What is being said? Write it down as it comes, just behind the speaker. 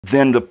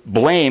then the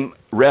blame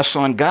rests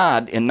on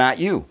God and not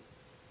you.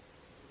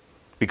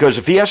 Because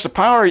if he has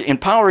to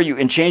empower you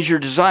and change your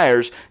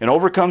desires and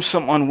overcome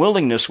some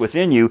unwillingness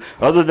within you,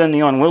 other than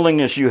the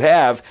unwillingness you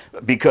have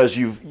because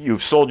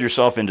you've sold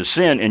yourself into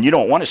sin and you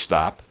don't want to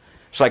stop.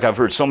 It's like I've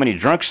heard so many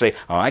drunks say,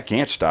 oh, I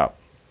can't stop.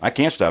 I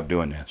can't stop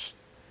doing this.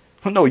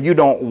 Well, no, you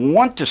don't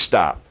want to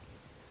stop.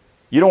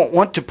 You don't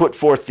want to put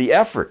forth the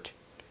effort.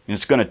 And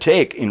it's going to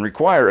take and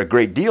require a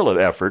great deal of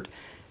effort.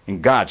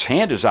 And God's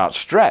hand is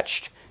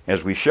outstretched,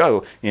 as we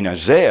show in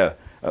Isaiah.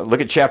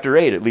 Look at chapter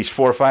 8, at least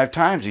 4 or 5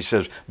 times he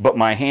says, but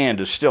my hand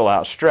is still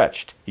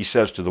outstretched, he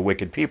says to the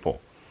wicked people.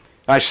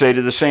 I say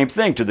to the same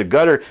thing, to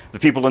the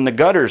people in the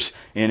gutters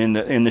and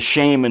in the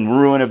shame and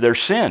ruin of their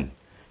sin.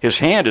 His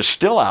hand is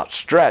still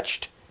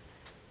outstretched.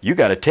 You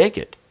got to take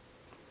it.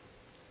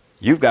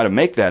 You've got to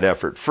make that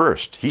effort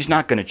first. He's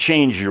not going to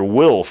change your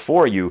will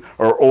for you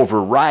or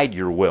override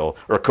your will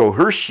or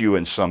coerce you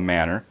in some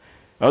manner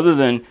other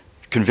than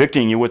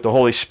convicting you with the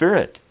Holy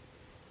Spirit.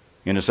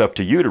 And it's up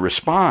to you to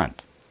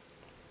respond.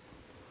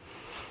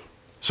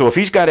 So if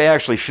he's got to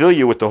actually fill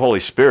you with the Holy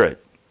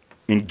Spirit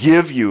and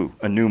give you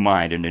a new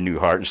mind and a new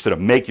heart instead of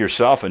make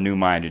yourself a new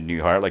mind and a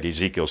new heart like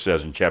Ezekiel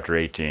says in chapter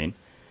 18,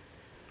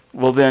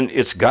 well then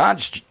it's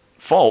God's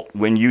fault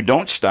when you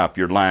don't stop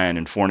your lying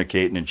and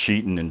fornicating and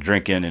cheating and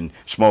drinking and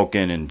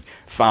smoking and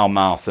foul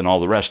mouth and all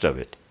the rest of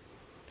it.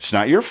 It's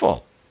not your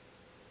fault.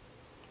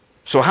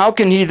 So how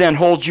can he then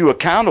hold you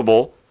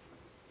accountable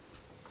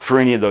for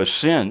any of those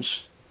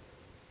sins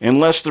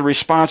unless the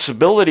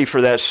responsibility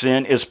for that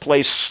sin is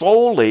placed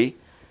solely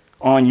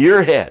on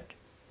your head,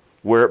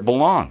 where it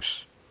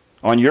belongs,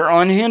 on your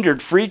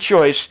unhindered free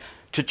choice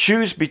to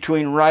choose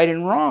between right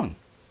and wrong.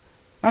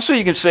 Not so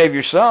you can save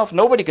yourself.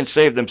 Nobody can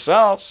save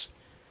themselves.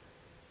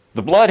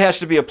 The blood has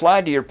to be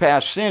applied to your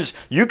past sins.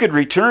 You could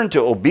return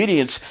to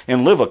obedience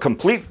and live a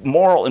complete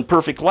moral and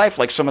perfect life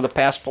like some of the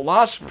past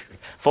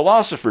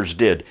philosophers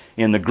did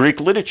in the Greek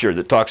literature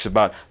that talks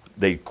about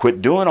they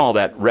quit doing all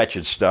that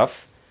wretched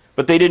stuff,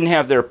 but they didn't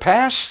have their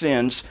past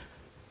sins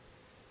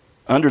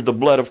under the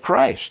blood of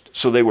Christ,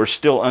 so they were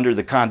still under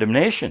the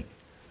condemnation.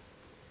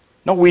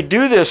 No, we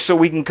do this so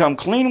we can come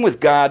clean with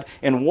God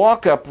and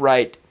walk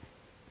upright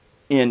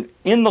in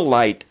the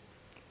light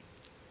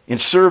and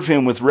serve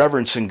him with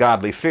reverence and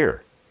godly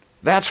fear.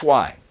 That's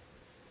why.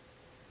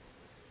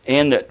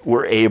 And that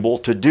we're able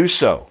to do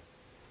so.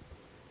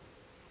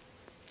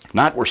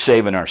 Not we're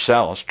saving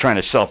ourselves, trying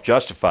to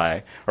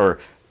self-justify or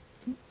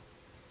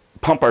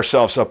pump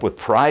ourselves up with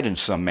pride in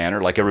some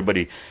manner, like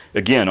everybody,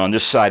 again, on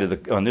this side of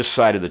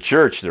the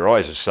church, they're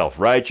always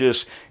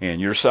self-righteous, and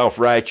you're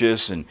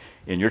self-righteous, and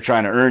you're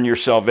trying to earn your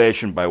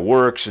salvation by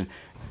works, and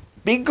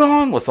be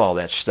gone with all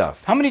that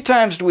stuff. How many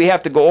times do we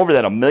have to go over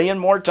that? 1,000,000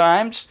 more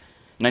times?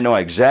 And I know I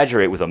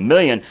exaggerate with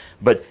 1,000,000,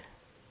 but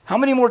how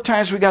many more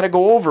times we got to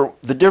go over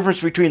the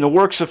difference between the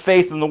works of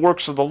faith and the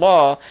works of the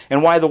law,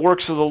 and why the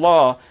works of the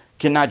law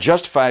cannot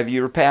justify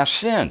your past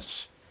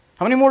sins?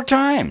 How many more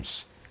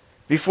times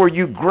before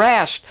you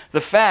grasp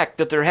the fact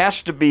that there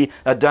has to be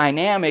a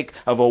dynamic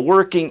of a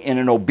working and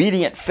an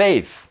obedient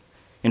faith?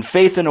 And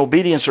faith and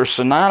obedience are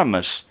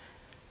synonymous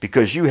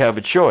because you have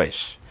a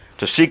choice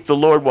to seek the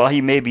Lord while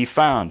he may be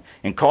found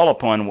and call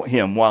upon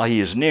him while he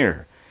is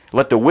near.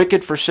 Let the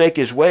wicked forsake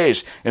his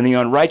ways and the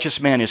unrighteous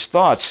man his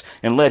thoughts,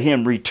 and let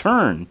him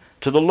return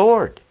to the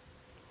Lord.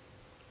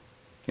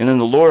 And then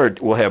the Lord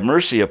will have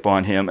mercy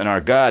upon him, and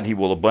our God he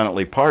will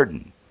abundantly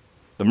pardon.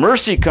 The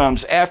mercy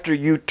comes after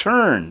you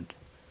turned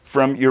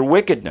from your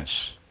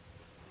wickedness.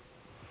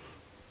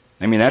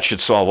 I mean, that should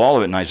solve all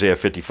of it in Isaiah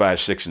 55,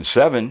 6, and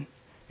 7.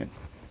 And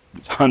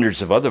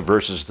hundreds of other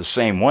verses the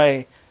same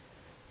way.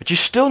 But you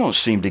still don't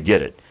seem to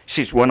get it.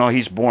 He says, well, no,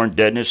 he's born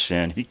dead in his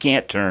sin. He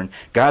can't turn.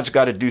 God's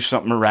got to do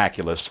something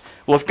miraculous.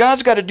 Well, if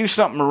God's got to do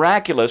something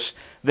miraculous,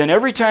 then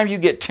every time you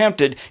get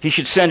tempted, he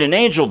should send an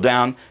angel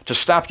down to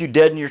stop you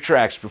dead in your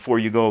tracks before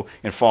you go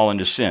and fall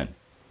into sin.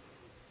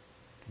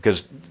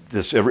 Because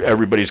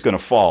everybody's going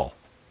to fall,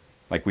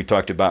 like we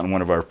talked about in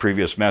one of our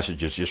previous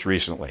messages just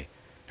recently.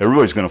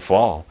 Everybody's going to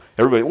fall.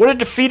 Everybody. What a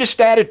defeatist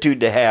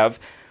attitude to have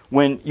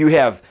when you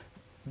have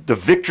the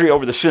victory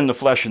over the sin, the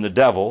flesh, and the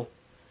devil.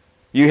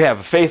 You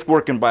have faith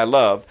working by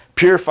love,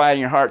 purifying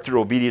your heart through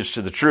obedience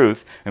to the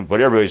truth,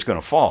 but everybody's going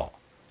to fall.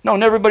 No,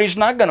 and everybody's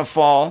not going to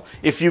fall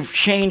if you've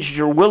changed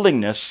your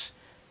willingness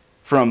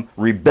from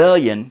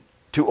rebellion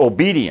to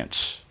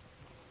obedience.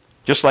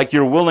 Just like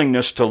your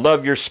willingness to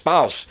love your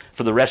spouse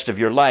for the rest of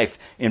your life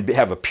and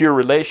have a pure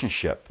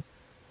relationship.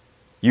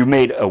 You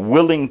made a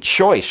willing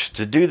choice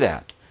to do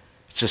that.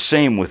 It's the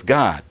same with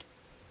God.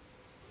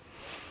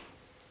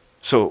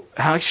 So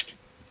how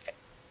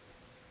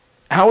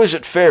is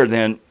it fair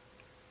then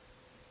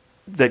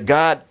that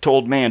God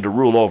told man to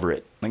rule over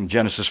it? Like in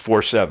Genesis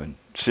 4:7,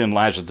 sin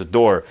lies at the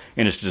door,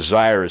 and its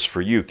desire is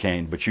for you,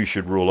 Cain, but you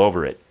should rule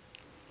over it.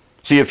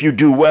 See, if you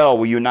do well,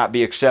 will you not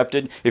be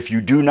accepted? If you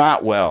do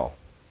not well,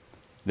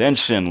 then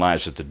sin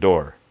lies at the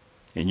door,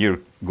 and you're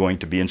going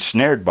to be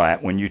ensnared by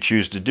it when you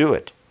choose to do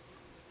it.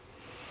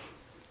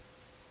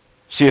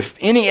 See, if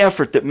any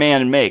effort that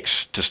man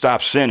makes to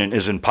stop sinning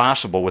is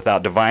impossible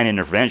without divine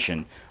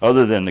intervention,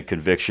 other than the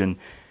conviction,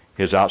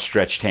 his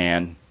outstretched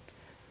hand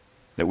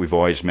that we've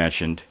always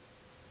mentioned,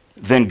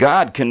 then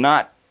God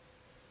cannot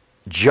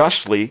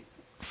justly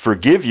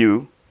forgive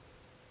you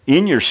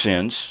in your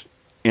sins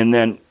and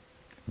then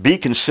be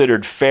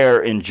considered fair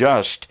and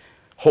just,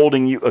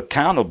 holding you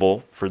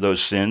accountable for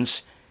those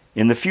sins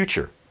in the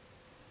future.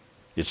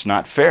 It's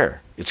not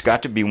fair. It's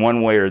got to be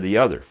one way or the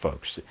other,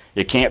 folks.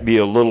 It can't be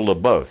a little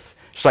of both.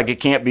 It's like it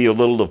can't be a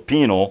little of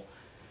penal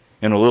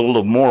and a little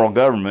of moral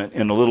government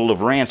and a little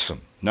of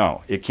ransom.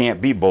 No, it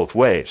can't be both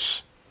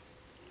ways.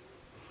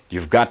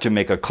 You've got to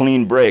make a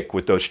clean break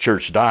with those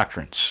church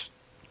doctrines.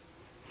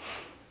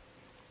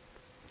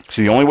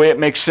 See, the only way it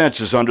makes sense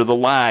is under the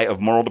lie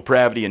of moral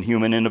depravity and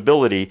human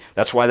inability.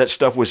 That's why that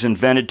stuff was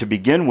invented to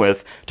begin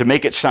with, to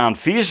make it sound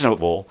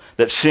feasible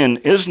that sin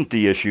isn't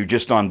the issue,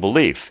 just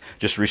unbelief.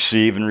 Just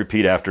receive and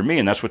repeat after me,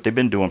 and that's what they've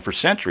been doing for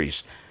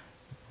centuries,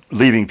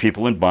 leaving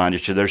people in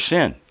bondage to their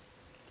sin.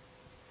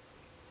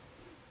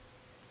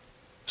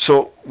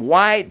 So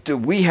why do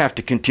we have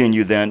to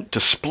continue then to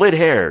split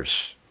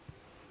hairs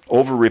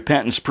over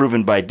repentance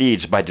proven by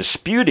deeds by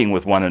disputing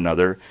with one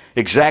another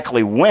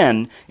exactly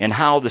when and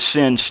how the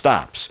sin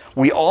stops?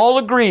 We all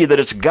agree that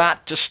it's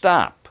got to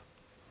stop.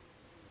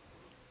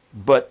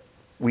 But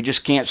we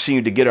just can't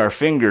seem to get our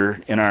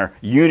finger in our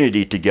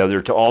unity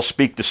together to all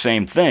speak the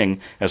same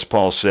thing, as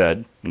Paul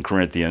said in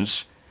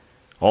Corinthians.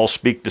 All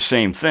speak the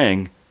same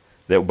thing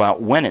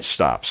about when it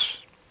stops.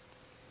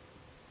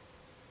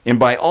 And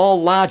by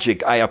all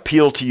logic, I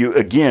appeal to you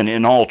again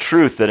in all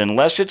truth that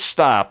unless it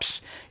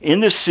stops in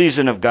this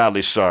season of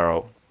godly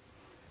sorrow,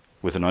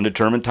 with an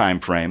undetermined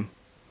time frame,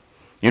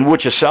 in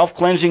which a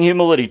self-cleansing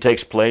humility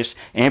takes place,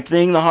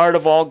 emptying the heart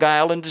of all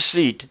guile and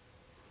deceit,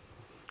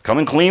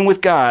 coming clean with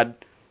God,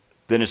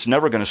 then it's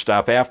never going to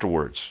stop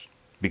afterwards,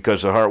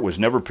 because the heart was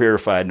never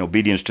purified in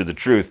obedience to the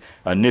truth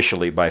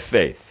initially by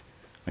faith.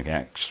 Like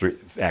Acts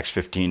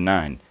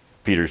 15:9.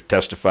 Peter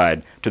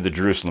testified to the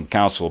Jerusalem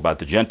council about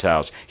the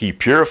Gentiles. He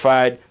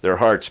purified their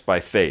hearts by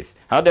faith.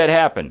 How'd that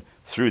happen?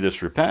 Through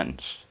this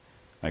repentance.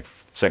 Like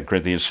 2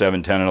 Corinthians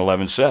 7:10 and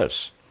 11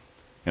 says.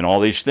 In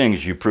all these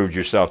things you proved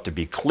yourself to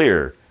be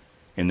clear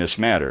in this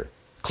matter.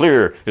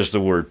 Clear is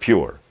the word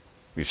pure.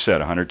 We've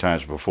said 100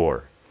 times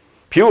before.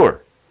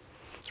 Pure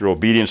through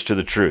obedience to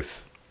the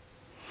truth.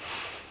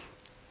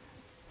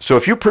 So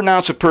if you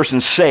pronounce a person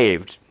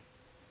saved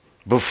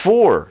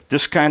before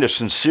this kind of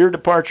sincere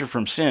departure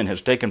from sin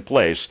has taken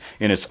place,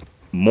 and it's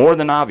more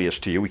than obvious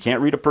to you, we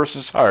can't read a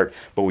person's heart,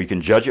 but we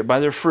can judge it by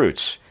their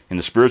fruits. And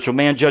the spiritual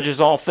man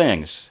judges all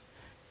things,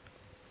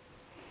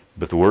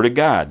 but the Word of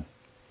God.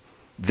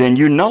 Then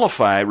you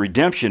nullify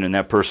redemption in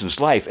that person's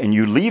life, and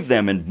you leave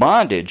them in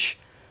bondage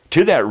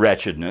to that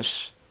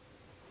wretchedness,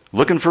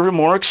 looking for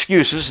more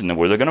excuses, and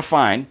where they're going to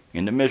find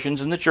in the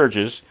missions and the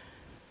churches.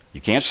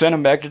 You can't send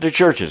them back to the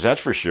churches,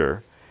 that's for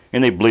sure.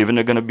 And they believe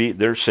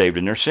they're saved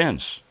in their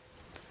sins.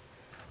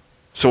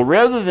 So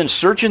rather than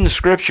searching the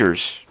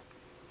Scriptures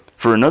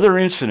for another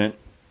incident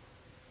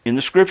in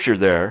the Scripture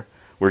there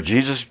where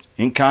Jesus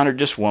encountered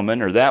this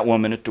woman or that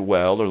woman at the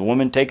well or the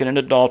woman taken in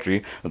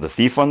adultery or the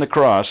thief on the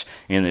cross,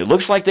 and it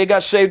looks like they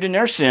got saved in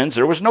their sins,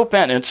 there was no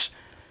penance,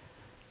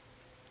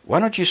 why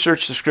don't you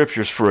search the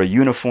Scriptures for a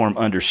uniform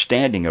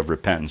understanding of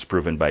repentance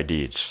proven by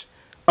deeds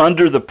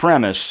under the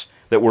premise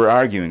that we're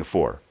arguing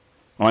for,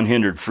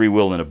 unhindered free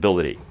will and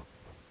ability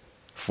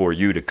for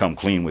you to come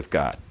clean with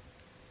God.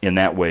 In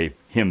that way,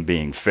 Him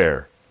being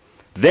fair.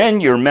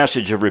 Then your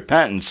message of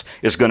repentance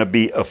is going to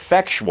be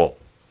effectual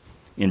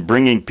in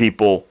bringing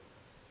people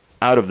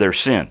out of their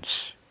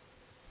sins.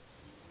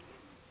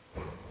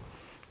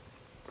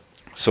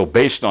 So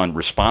based on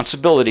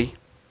responsibility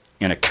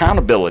and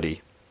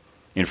accountability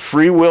and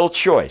free will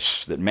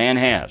choice that man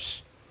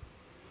has,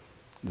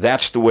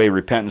 that's the way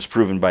repentance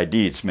proven by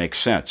deeds makes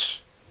sense.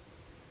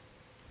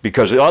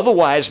 Because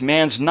otherwise,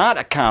 man's not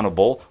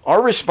accountable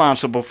or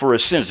responsible for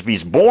his sins. If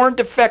he's born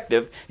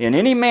defective in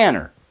any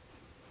manner,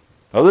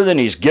 other than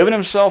he's given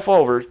himself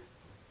over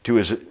to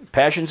his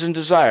passions and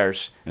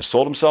desires and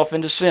sold himself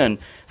into sin,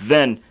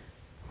 then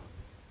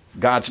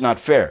God's not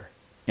fair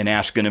in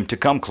asking him to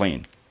come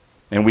clean.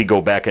 And we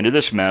go back into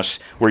this mess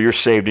where you're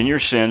saved in your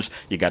sins,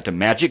 you got the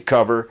magic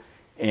cover,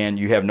 and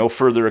you have no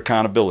further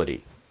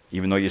accountability,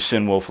 even though you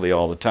sin willfully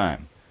all the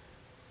time.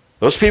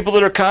 Those people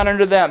that are caught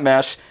into that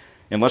mess,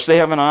 unless they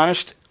have an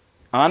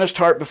honest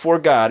heart before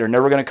God, are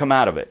never going to come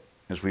out of it,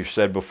 as we've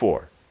said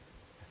before.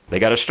 They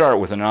got to start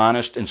with an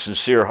honest and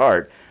sincere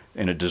heart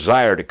and a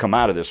desire to come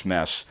out of this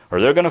mess,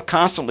 or they're going to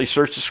constantly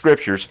search the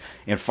Scriptures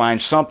and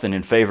find something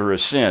in favor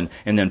of sin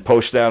and then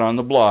post that on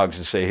the blogs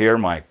and say, here,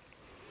 Mike,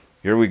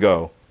 here we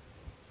go.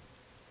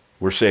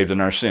 We're saved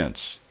in our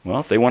sins. Well,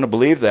 if they want to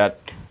believe that,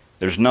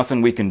 there's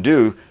nothing we can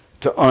do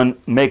to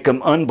make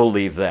them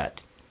unbelieve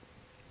that.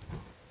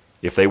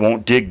 If they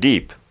won't dig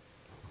deep,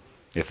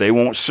 if they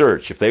won't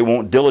search, if they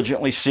won't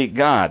diligently seek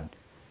God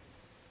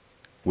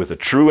with a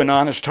true and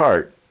honest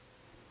heart,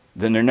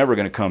 then they're never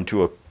going to come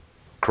to a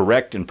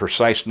correct and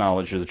precise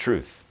knowledge of the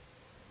truth.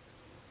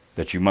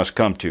 that you must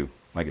come to,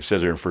 like it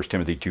says there in 1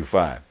 Timothy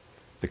 2:5.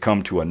 They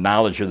come to a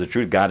knowledge of the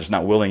truth. God is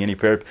not willing any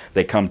perish.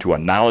 They come to a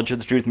knowledge of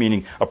the truth,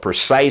 meaning a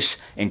precise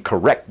and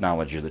correct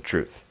knowledge of the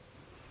truth,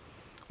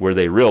 where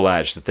they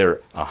realize that they're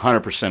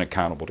 100%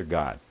 accountable to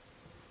God.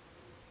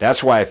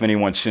 That's why if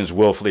anyone sins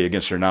willfully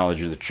against their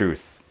knowledge of the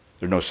truth,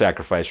 there no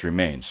sacrifice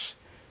remains.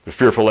 The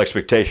fearful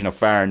expectation of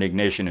fire,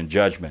 indignation, and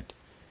judgment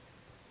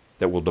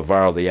that will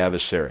devour the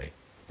adversary.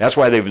 That's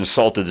why they've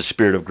insulted the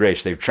Spirit of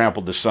grace. They've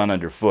trampled the Son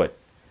underfoot.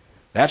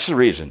 That's the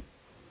reason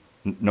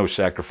no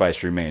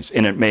sacrifice remains.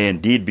 And it may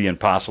indeed be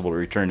impossible to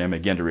return them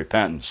again to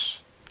repentance.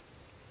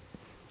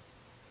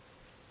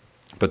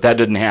 But that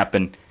didn't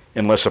happen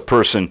unless a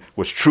person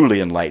was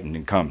truly enlightened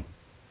and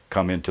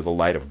come into the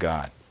light of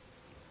God.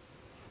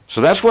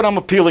 So that's what I'm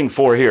appealing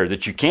for here,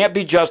 that you can't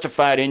be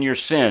justified in your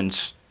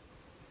sins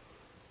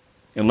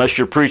unless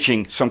you're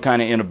preaching some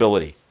kind of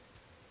inability.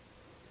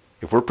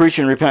 If we're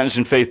preaching repentance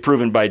and faith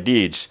proven by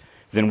deeds,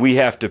 then we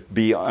have to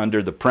be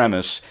under the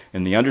premise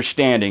and the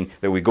understanding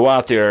that we go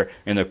out there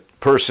and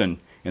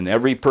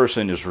every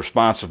person is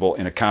responsible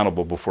and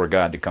accountable before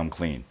God to come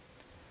clean.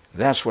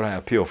 That's what I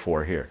appeal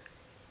for here.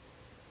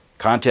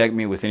 Contact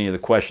me with any of the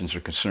questions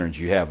or concerns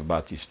you have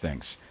about these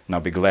things, and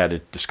I'll be glad to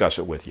discuss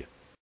it with you.